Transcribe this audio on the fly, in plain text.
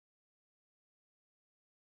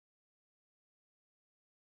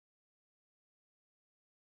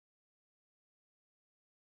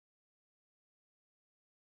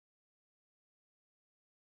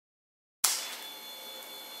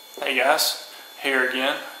Hey guys, here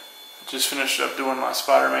again. Just finished up doing my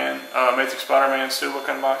Spider-Man, Amazing Spider-Man Steelbook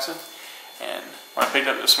unboxing, and when I picked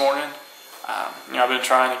it up this morning, I've been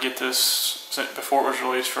trying to get this before it was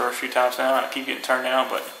released for a few times now, and I keep getting turned down,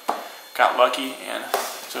 but got lucky and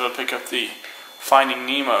was able to pick up the Finding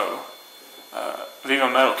Nemo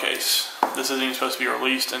Viva-Metal case. This isn't even supposed to be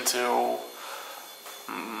released until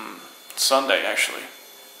Sunday, actually,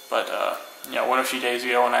 but I went a few days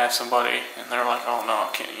ago and I asked somebody, and they're like, "Oh no, I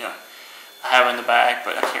can't. I have it in the bag,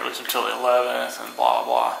 but I can't release until the 11th," and blah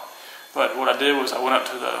blah. But what I did was I went up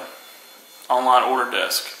to the online order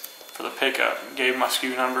desk for the pickup, and gave my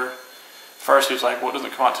SKU number. First he was like, "Well, it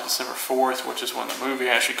doesn't come out to December 4th, which is when the movie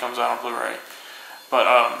actually comes out on Blu-ray." But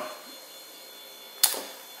I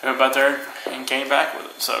went back there and came back with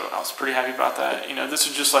it, so I was pretty happy about that. This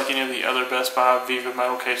is just like any of the other Best Buy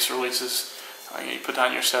Viva-Metal case releases. You put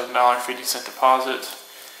down your $7.50 deposit,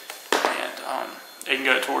 and it can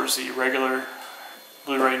go towards the regular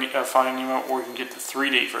Blu-ray Finding Nemo, or you can get the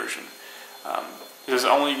 3D version. It is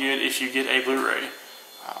only good if you get a Blu-ray,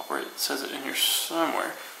 where it says it in here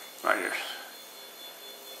somewhere, right here.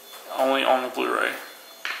 Only on the Blu-ray.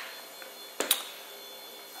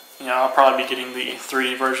 I'll probably be getting the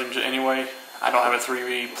 3D version anyway. I don't have a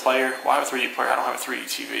 3D player. Well, I have a 3D player. I don't have a 3D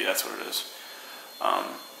TV. That's what it is.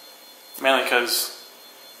 Mainly because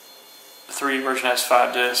the 3D version has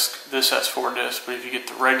 5 discs. This has 4 discs. But if you get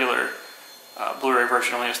the regular Blu-ray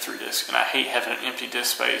version, only has 3 discs. And I hate having an empty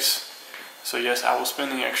disc space. So yes, I will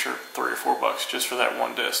spend the extra $3 or $4 just for that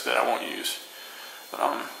one disc that I won't use. But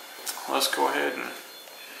let's go ahead and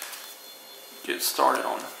get started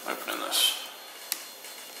on opening this.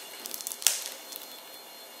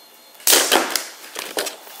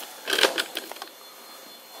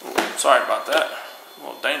 Ooh, sorry about that. A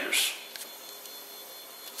little dangerous.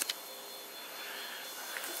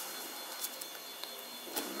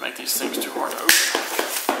 Make these things too hard to open.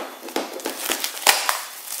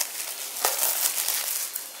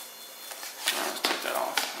 Let's take that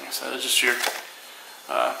off. Like I said, it's just your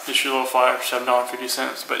little flyer for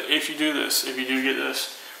 $7.50. But if you do this, if you do get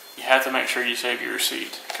this, you have to make sure you save your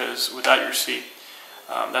receipt, because without your receipt,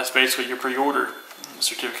 that's basically your pre-order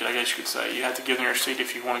certificate, I guess you could say. You have to give them your receipt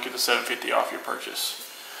if you want to get the $7.50 off your purchase.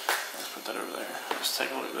 Let's put that over there. Let's take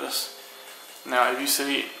a look at this. Now, if you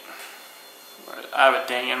see, I have a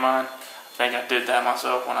ding in mine. I think I did that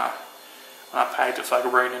myself when I packed it so I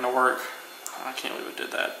could bring it into work. I can't believe I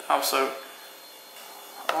did that. Also,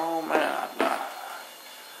 oh man,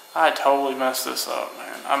 I totally messed this up,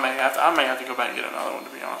 man. I may have to go back and get another one,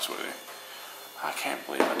 to be honest with you. I can't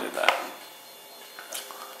believe I did that.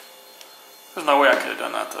 There's no way I could have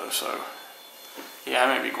done that though, so yeah, I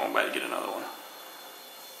may be going back to get another one.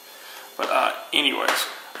 But anyways,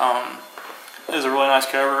 this is a really nice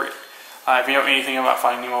cover. If you know anything about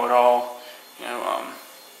Finding Nemo at all,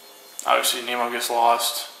 obviously Nemo gets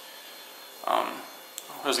lost.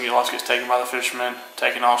 Doesn't get lost, gets taken by the fisherman,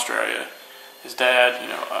 taken to Australia. His dad,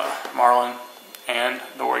 Marlin and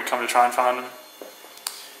Dory come to try and find him.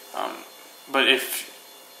 But if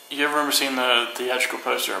you ever remember seeing the theatrical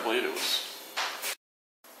poster, I believe it was.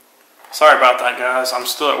 Sorry about that, guys. I'm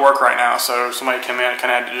still at work right now, so somebody came in and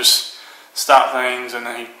kind of had to just stop things, and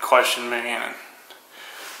then he questioned me, and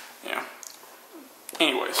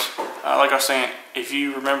anyways, like I was saying, if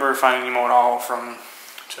you remember Finding Nemo at all from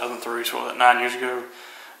 2003, so was that 9 years ago,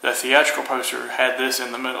 the theatrical poster had this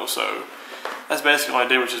in the middle, so that's basically what I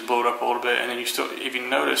did, was just blow it up a little bit, and then if you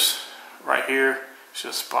notice right here, it's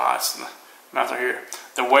just spots, and the mouth right here,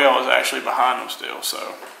 the whale is actually behind them still,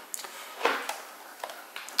 so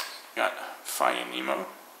got Finding Nemo.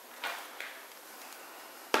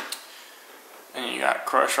 And you got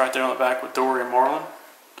Crush right there on the back with Dory and Marlin.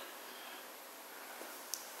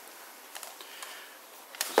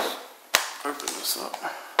 Let's open this up.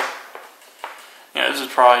 This is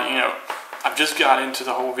probably, I've just got into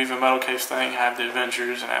the whole Viva-Metal case thing. I have the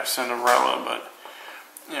Adventures and I have Cinderella, but,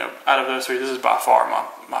 out of those three, this is by far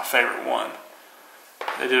my favorite one.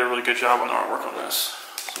 They did a really good job on the artwork on this.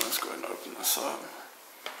 So let's go ahead and open this up.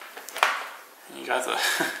 And you got the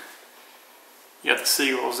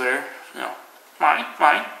seagulls there, Mine.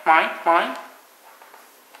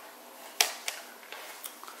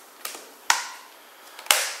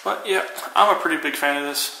 But yeah, I'm a pretty big fan of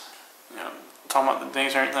this. Talking about the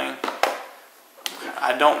dings or anything.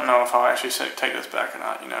 I don't know if I'll actually take this back or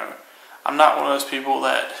not. I'm not one of those people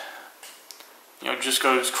that just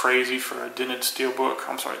goes crazy for a dented steelbook.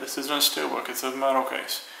 I'm sorry, this isn't a steelbook; it's a metal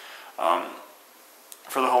case.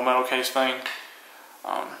 For the whole metal case thing.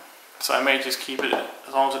 So I may just keep it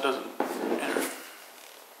as long as it doesn't interfere.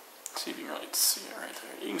 See if you can really see it right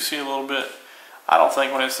there. You can see a little bit. I don't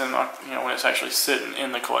think when it's in my, when it's actually sitting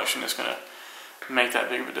in the collection, it's going to make that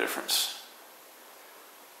big of a difference.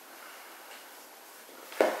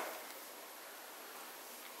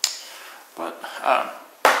 But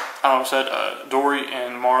I said Dory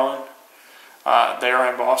and Marlin, they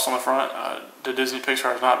are embossed on the front. The Disney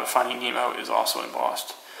Pixar is not, but Finding Nemo is also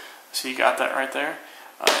embossed. So you got that right there.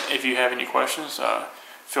 If you have any questions,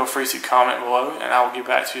 feel free to comment below, and I will get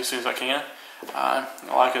back to you as soon as I can.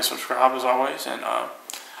 Like and subscribe as always, and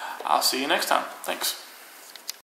I'll see you next time. Thanks.